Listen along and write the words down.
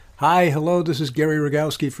Hi, hello, this is Gary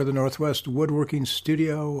Rogowski for the Northwest Woodworking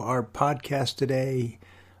Studio. Our podcast today,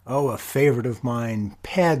 a favorite of mine,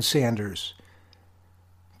 pad sanders.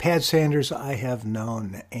 Pad sanders I have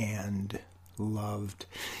known and loved.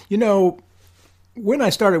 You know, when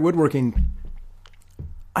I started woodworking,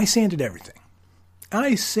 I sanded everything.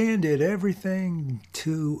 I sanded everything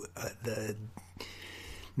to the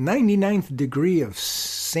 99th degree of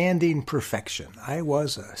sanding perfection. I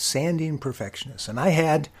was a sanding perfectionist. And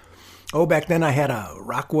back then I had a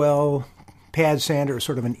Rockwell pad sander,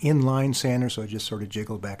 sort of an inline sander, so I just sort of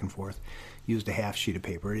jiggled back and forth. Used a half sheet of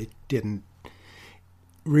paper. It didn't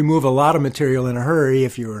remove a lot of material in a hurry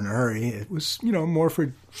if you were in a hurry. It was, more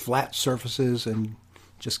for flat surfaces and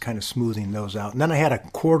just kind of smoothing those out. And then I had a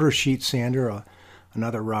quarter sheet sander,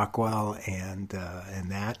 another Rockwell, and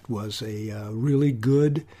that was a really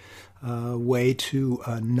good way to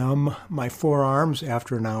numb my forearms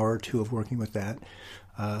after an hour or two of working with that.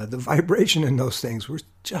 The vibration in those things was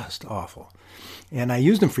just awful. And I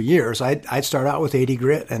used them for years. I'd start out with 80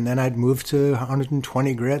 grit, and then I'd move to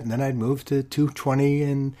 120 grit, and then I'd move to 220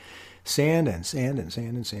 and sand and sand and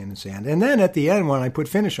sand and sand and sand. And then at the end, when I put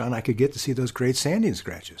finish on, I could get to see those great sanding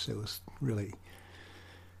scratches. It was really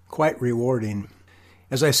quite rewarding.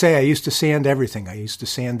 As I say, I used to sand everything. I used to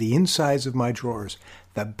sand the insides of my drawers.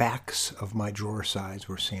 The backs of my drawer sides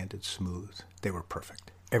were sanded smooth. They were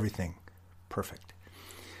perfect. Everything perfect.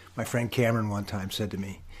 My friend Cameron one time said to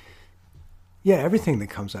me, "Yeah, everything that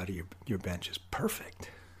comes out of your bench is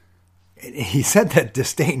perfect." And he said that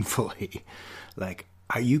disdainfully. Like,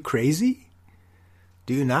 are you crazy?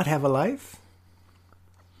 Do you not have a life?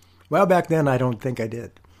 Well, back then, I don't think I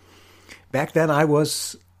did. Back then, I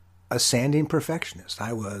was a sanding perfectionist.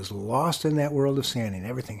 I was lost in that world of sanding.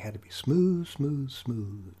 Everything had to be smooth, smooth,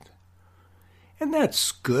 smooth. And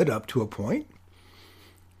that's good up to a point.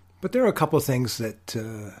 But there are a couple of things that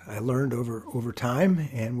I learned over time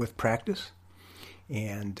and with practice,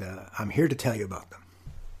 and I'm here to tell you about them.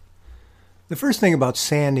 The first thing about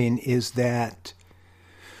sanding is that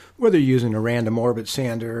whether you're using a random orbit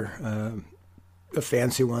sander, a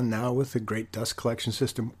fancy one now with a great dust collection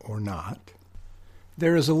system or not,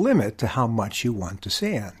 there is a limit to how much you want to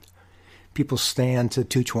sand. People stand to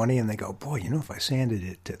 220 and they go, boy, if I sanded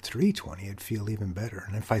it to 320, it'd feel even better.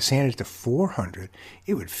 And if I sanded it to 400,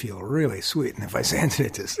 it would feel really sweet. And if I sanded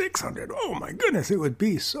it to 600, oh my goodness, it would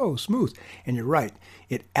be so smooth. And you're right,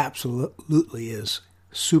 it absolutely is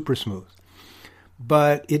super smooth.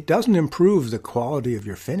 But it doesn't improve the quality of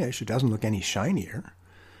your finish. It doesn't look any shinier.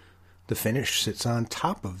 The finish sits on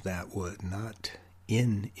top of that wood, not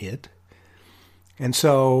in it. And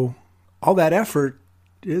so all that effort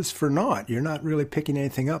is for naught. You're not really picking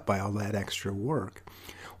anything up by all that extra work.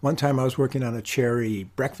 One time I was working on a cherry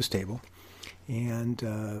breakfast table, and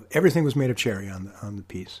everything was made of cherry on the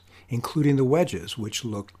piece, including the wedges, which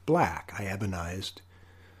looked black. I ebonized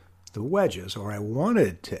the wedges, or I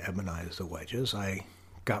wanted to ebonize the wedges. I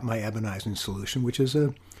got my ebonizing solution, which is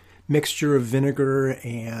a mixture of vinegar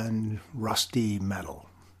and rusty metal.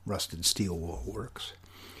 Rusted steel wool works.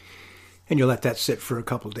 And you let that sit for a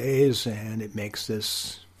couple days, and it makes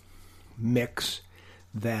this mix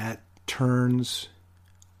that turns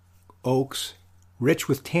oaks rich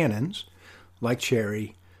with tannins, like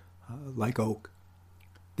cherry, like oak.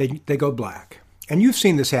 They go black. And you've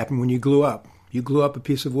seen this happen when you glue up. You glue up a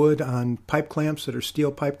piece of wood on pipe clamps that are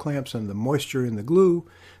steel pipe clamps, and the moisture in the glue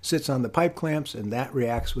sits on the pipe clamps, and that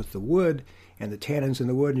reacts with the wood and the tannins in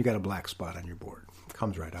the wood, and you got a black spot on your board. It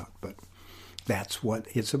comes right out, but that's what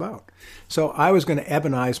it's about. So I was going to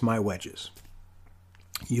ebonize my wedges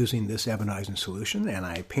using this ebonizing solution, and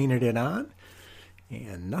I painted it on,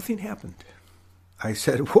 and nothing happened. I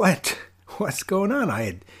said, what's going on? I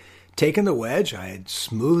had taken the wedge, I had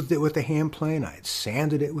smoothed it with a hand plane, I had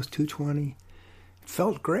sanded it with 220. It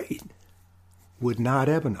felt great. Would not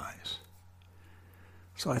ebonize.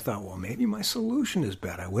 So I thought, well, maybe my solution is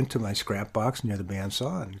bad. I went to my scrap box near the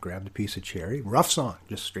bandsaw and grabbed a piece of cherry, rough sawn,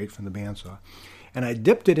 just straight from the bandsaw, and I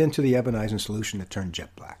dipped it into the ebonizing solution that turned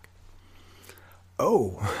jet black.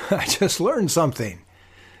 Oh, I just learned something.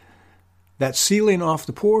 That sealing off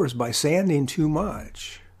the pores by sanding too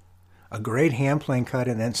much, a great hand plane cut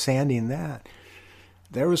and then sanding that,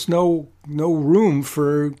 there was no room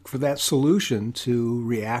for that solution to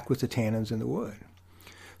react with the tannins in the wood.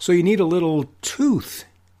 So you need a little tooth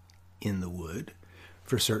in the wood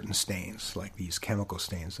for certain stains, like these chemical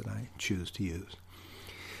stains that I choose to use.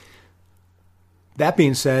 That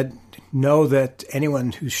being said, know that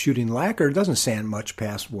anyone who's shooting lacquer doesn't sand much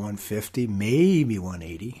past 150, maybe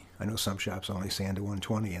 180. I know some shops only sand to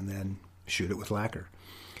 120 and then shoot it with lacquer,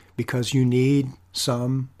 because you need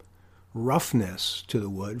some roughness to the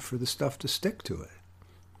wood for the stuff to stick to it.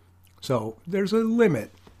 So there's a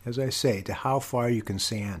limit, as I say, to how far you can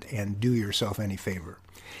sand and do yourself any favor.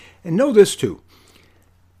 And know this too.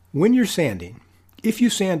 When you're sanding, if you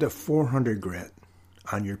sand a 400 grit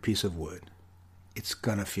on your piece of wood, it's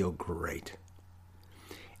going to feel great.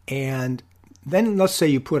 And then let's say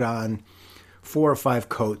you put on 4 or 5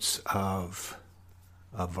 coats of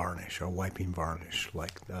varnish or wiping varnish,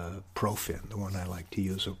 like the Profin, the one I like to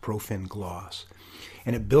use, a Profin gloss.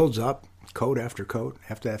 And it builds up coat after coat.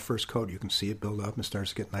 After that first coat, you can see it build up and starts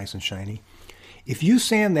to get nice and shiny. If you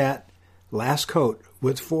sand that last coat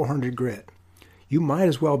with 400 grit, you might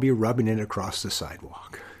as well be rubbing it across the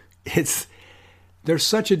sidewalk. There's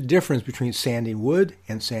such a difference between sanding wood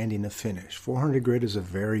and sanding a finish. 400 grit is a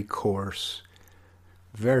very coarse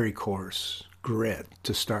grit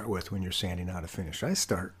to start with when you're sanding out a finish. I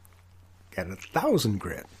start at 1,000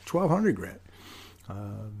 grit, 1,200 grit,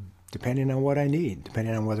 depending on what I need,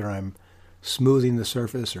 depending on whether I'm smoothing the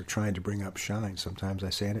surface or trying to bring up shine. Sometimes I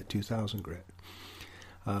sand at 2,000 grit.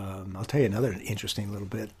 I'll tell you another interesting little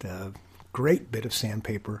bit. Great bit of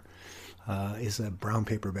sandpaper is a brown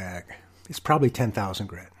paper bag. It's probably 10,000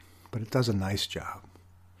 grit, but it does a nice job.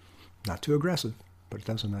 Not too aggressive, but it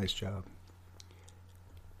does a nice job.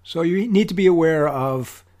 So you need to be aware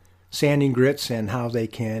of sanding grits and how they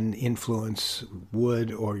can influence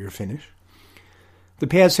wood or your finish. The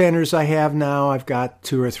pad sanders I have now, I've got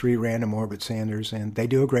 2 or 3 random orbit sanders, and they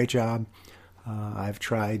do a great job. I've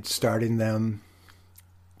tried starting them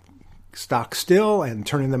stock still and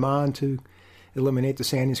turning them on to eliminate the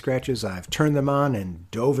sanding scratches. I've turned them on and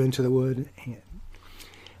dove into the wood, and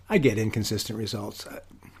I get inconsistent results.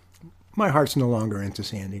 My heart's no longer into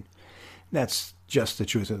sanding. That's just the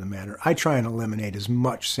truth of the matter. I try and eliminate as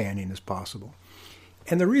much sanding as possible.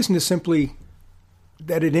 And the reason is simply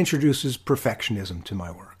that it introduces perfectionism to my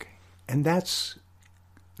work. And that's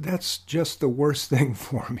just the worst thing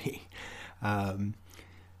for me.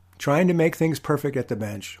 Trying to make things perfect at the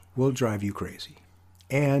bench will drive you crazy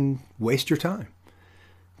and waste your time,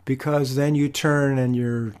 because then you turn and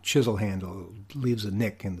your chisel handle leaves a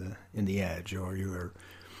nick in the edge, or you're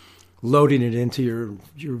loading it into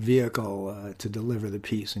your vehicle to deliver the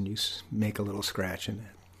piece and you make a little scratch in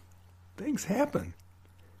it. Things happen.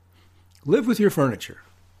 Live with your furniture.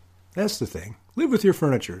 That's the thing. Live with your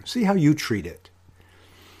furniture. See how you treat it.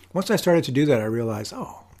 Once I started to do that, I realized,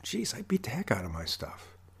 oh, geez, I beat the heck out of my stuff.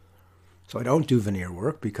 So I don't do veneer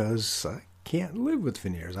work because I can't live with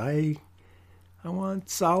veneers. I want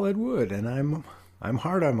solid wood, and I'm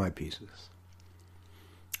hard on my pieces.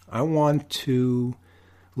 I want to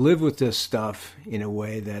live with this stuff in a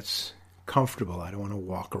way that's comfortable. I don't want to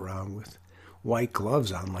walk around with white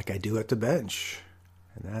gloves on like I do at the bench.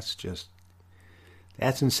 And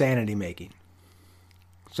that's insanity making.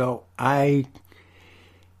 So I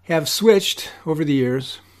have switched over the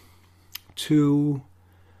years to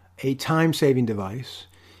a time-saving device.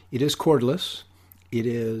 It is cordless. It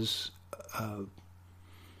is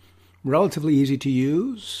relatively easy to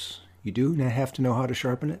use. You do have to know how to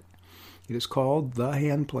sharpen it. It is called the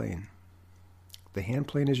hand plane. The hand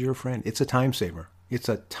plane is your friend. It's a time saver. It's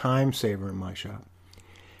a time saver in my shop.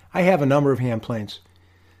 I have a number of hand planes,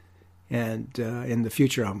 and in the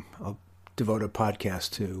future I'll devote a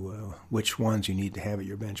podcast to which ones you need to have at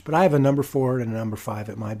your bench. But I have a number 4 and a number 5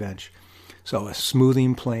 at my bench. So a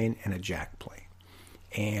smoothing plane and a jack plane.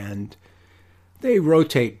 And they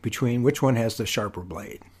rotate between which one has the sharper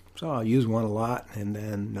blade. So I'll use one a lot, and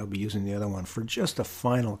then I'll be using the other one for just a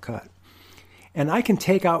final cut. And I can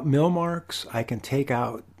take out mill marks. I can take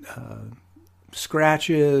out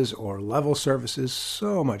scratches or level surfaces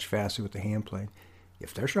so much faster with the hand plane,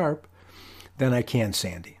 if they're sharp, than I can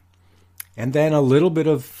sanding. And then a little bit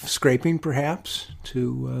of scraping, perhaps,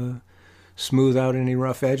 to smooth out any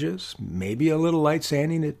rough edges. Maybe a little light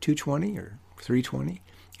sanding at 220 or 320,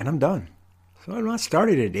 and I'm done. So I'm not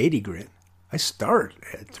started at 80 grit. I start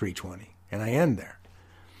at 320, and I end there.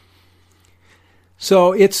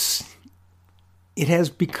 So it has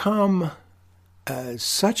become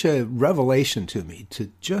such a revelation to me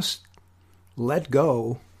to just let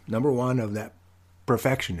go, number 1, of that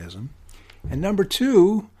perfectionism, and number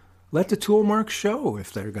 2, let the tool marks show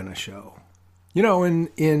if they're going to show. You know, in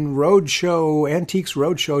Antiques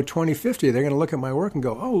Roadshow 2050, they're going to look at my work and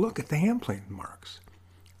go, oh, look at the hand plane marks.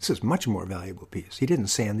 This is a much more valuable piece. He didn't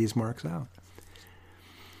sand these marks out.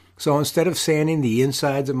 So instead of sanding the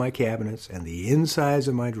insides of my cabinets and the insides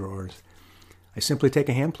of my drawers, I simply take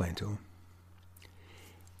a hand plane to them.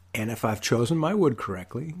 And if I've chosen my wood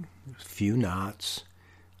correctly, a few knots,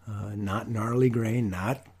 not gnarly grain,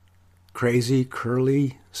 not crazy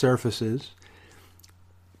curly surfaces,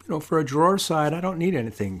 for a drawer side, I don't need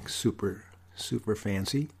anything super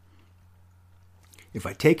fancy. If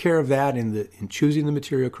I take care of that in choosing the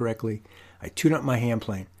material correctly, I tune up my hand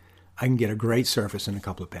plane, I can get a great surface in a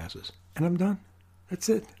couple of passes. And I'm done. That's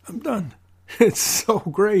it. I'm done. It's so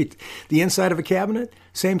great. The inside of a cabinet,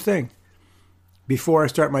 same thing. Before I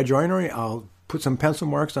start my joinery, I'll put some pencil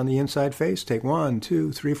marks on the inside face, take 1,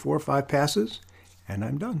 2, 3, 4, 5 passes, and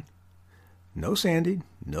I'm done. No sanding,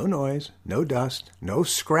 no noise, no dust, no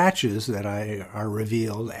scratches that are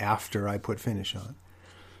revealed after I put finish on.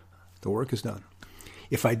 The work is done.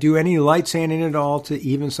 If I do any light sanding at all to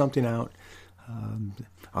even something out,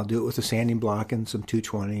 I'll do it with a sanding block and some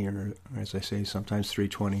 220 or as I say, sometimes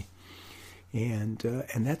 320. And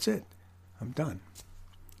that's it. I'm done.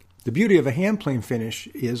 The beauty of a hand plane finish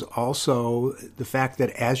is also the fact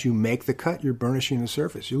that as you make the cut, you're burnishing the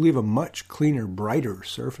surface. You leave a much cleaner, brighter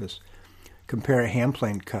surface. Compare a hand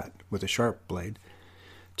plane cut with a sharp blade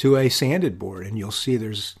to a sanded board, and you'll see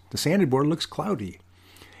the sanded board looks cloudy.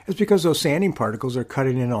 It's because those sanding particles are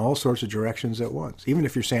cutting in all sorts of directions at once. Even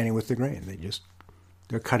if you're sanding with the grain,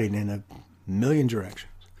 they're cutting in a million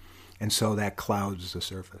directions. And so that clouds the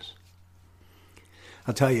surface.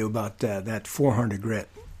 I'll tell you about that 400 grit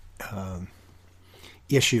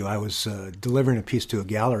issue. I was delivering a piece to a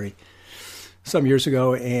gallery some years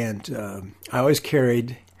ago, and I always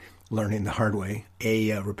carried, learning the hard way,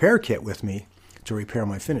 a repair kit with me to repair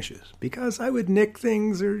my finishes, because I would nick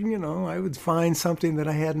things, or I would find something that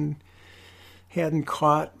I hadn't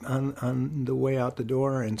caught on the way out the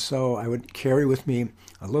door, and so I would carry with me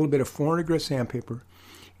a little bit of 400 grit sandpaper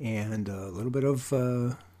and a little bit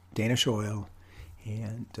of Danish oil,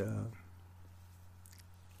 and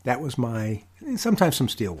that was sometimes some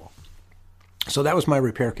steel wool. So that was my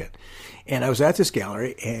repair kit. And I was at this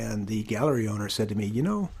gallery, and the gallery owner said to me,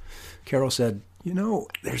 Carol said,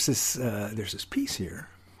 there's this piece here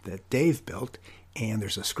that Dave built, and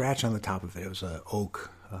there's a scratch on the top of it. It was an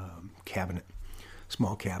oak cabinet,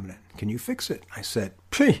 small cabinet. Can you fix it? I said,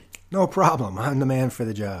 no problem. I'm the man for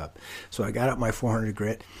the job. So I got up my 400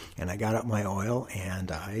 grit, and I got up my oil,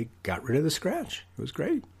 and I got rid of the scratch. It was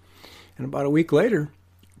great. And about a week later,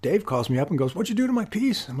 Dave calls me up and goes, "What'd you do to my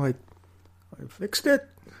piece?" I'm like, "I fixed it.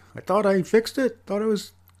 I thought I fixed it. Thought I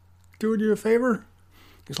was doing you a favor."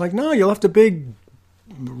 He's like, "No, you left a big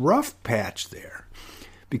rough patch there,"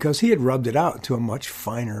 because he had rubbed it out to a much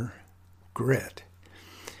finer grit.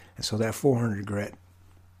 And so that 400 grit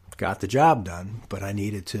got the job done, but I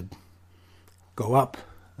needed to go up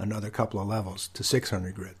another couple of levels to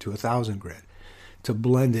 600 grit, to 1,000 grit, to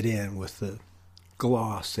blend it in with the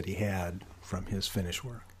gloss that he had from his finish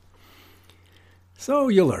work. So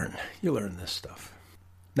you learn this stuff.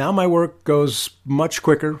 Now my work goes much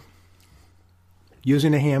quicker,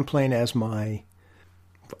 using a hand plane as my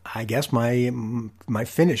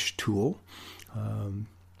finish tool.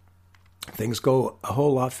 Things go a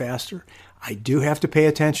whole lot faster. I do have to pay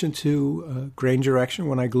attention to grain direction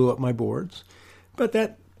when I glue up my boards, but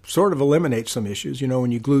that sort of eliminates some issues.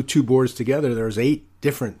 When you glue two boards together, there's 8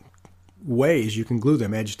 different ways you can glue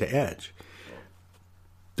them edge to edge.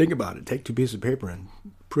 Think about it. Take 2 pieces of paper and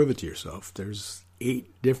prove it to yourself. There's 8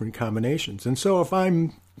 different combinations. And so if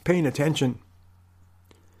I'm paying attention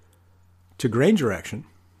to grain direction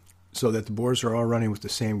so that the boards are all running with the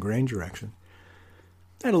same grain direction,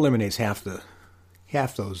 that eliminates half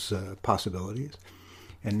those possibilities.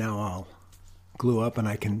 And now I'll glue up and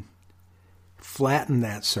I can flatten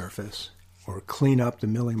that surface or clean up the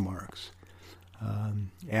milling marks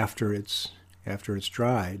after it's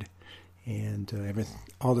dried, and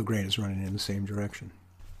all the grain is running in the same direction.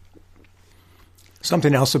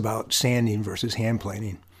 Something else about sanding versus hand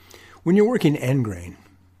planing. When you're working end grain,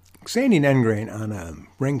 sanding end grain on a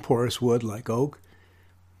ring porous wood like oak,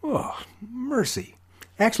 oh, mercy.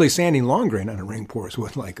 Actually, sanding long grain on a ring porous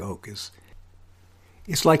wood like oak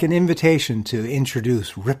it's like an invitation to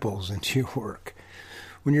introduce ripples into your work.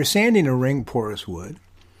 When you're sanding a ring porous wood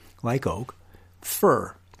like oak,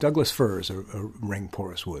 Douglas fir is a ring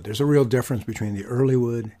porous wood. There's a real difference between the early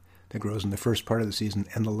wood that grows in the first part of the season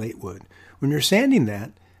and the late wood. When you're sanding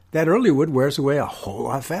that early wood wears away a whole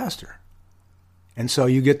lot faster. And so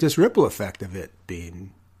you get this ripple effect of it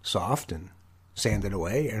being soft and sanded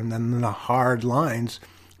away, and then the hard lines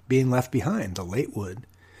being left behind, the late wood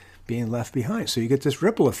being left behind. So you get this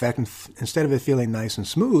ripple effect, and instead of it feeling nice and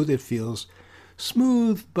smooth, it feels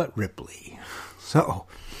smooth but ripply. So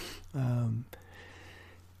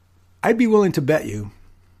I'd be willing to bet you,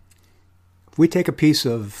 if we take a piece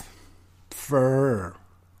of fir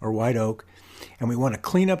or white oak and we want to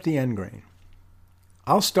clean up the end grain,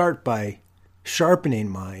 I'll start by sharpening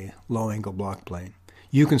my low-angle block plane.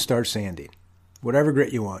 You can start sanding. whatever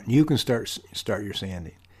grit you want. You can start your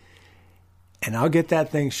sanding. And I'll get that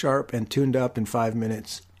thing sharp and tuned up in 5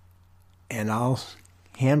 minutes, and I'll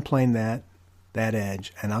hand plane that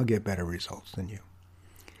edge, and I'll get better results than you.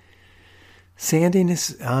 Sanding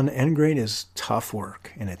on end grain is tough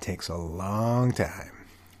work, and it takes a long time.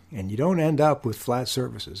 And you don't end up with flat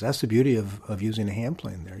surfaces. That's the beauty of using a hand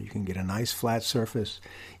plane there. You can get a nice flat surface.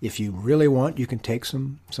 If you really want, you can take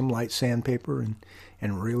some light sandpaper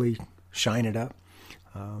and really shine it up.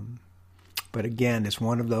 But again, it's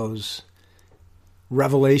one of those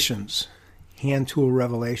revelations, hand tool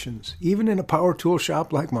revelations, even in a power tool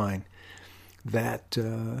shop like mine, that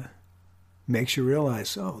makes you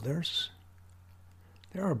realize, there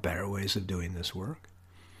are better ways of doing this work.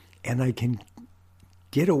 And I can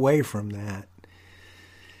get away from that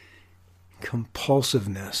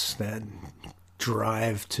compulsiveness, that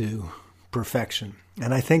drive to perfection.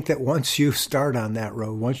 And I think that once you start on that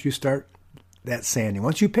road, once you start that sanding,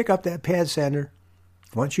 once you pick up that pad sander,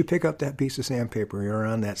 once you pick up that piece of sandpaper, you're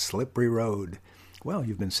on that slippery road. Well,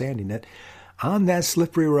 you've been sanding it. On that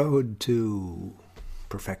slippery road to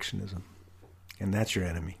perfectionism. And that's your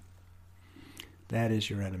enemy. That is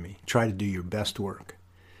your enemy. Try to do your best work.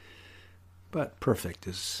 But perfect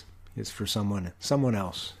is for someone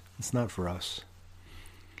else. It's not for us.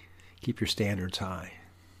 Keep your standards high.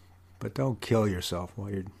 But don't kill yourself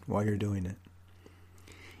while you're doing it.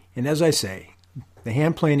 And as I say, the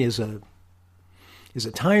hand plane is a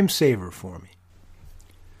time saver for me.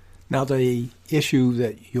 Now, the issue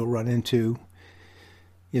that you'll run into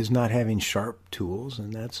is not having sharp tools,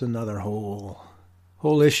 and that's another whole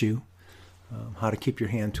issue. How to keep your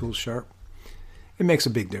hand tools sharp. It makes a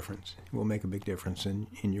big difference. It will make a big difference in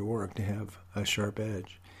your work to have a sharp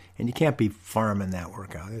edge. And you can't be farming that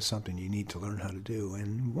work out. It's something you need to learn how to do.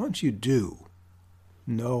 And once you do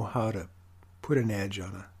know how to put an edge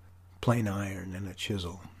on a plain iron and a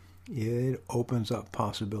chisel, it opens up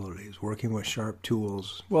possibilities. Working with sharp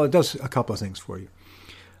tools, well, it does a couple of things for you.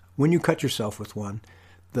 When you cut yourself with one,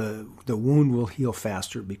 the wound will heal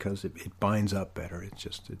faster because it binds up better.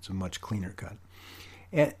 It's a much cleaner cut.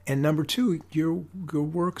 And number two, your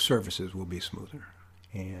work surfaces will be smoother.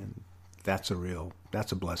 And that's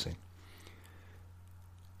a blessing.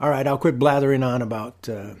 All right, I'll quit blathering on about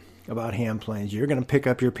hand planes. You're going to pick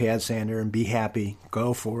up your pad sander and be happy.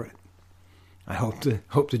 Go for it. I hope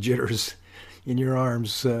the jitters in your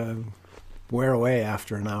arms wear away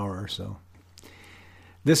after an hour or so.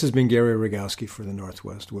 This has been Gary Rogowski for the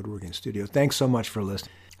Northwest Woodworking Studio. Thanks so much for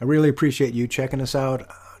listening. I really appreciate you checking us out,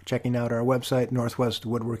 checking out our website,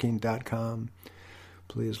 northwestwoodworking.com.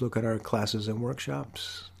 Please look at our classes and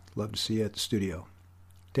workshops. Love to see you at the studio.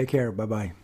 Take care. Bye-bye.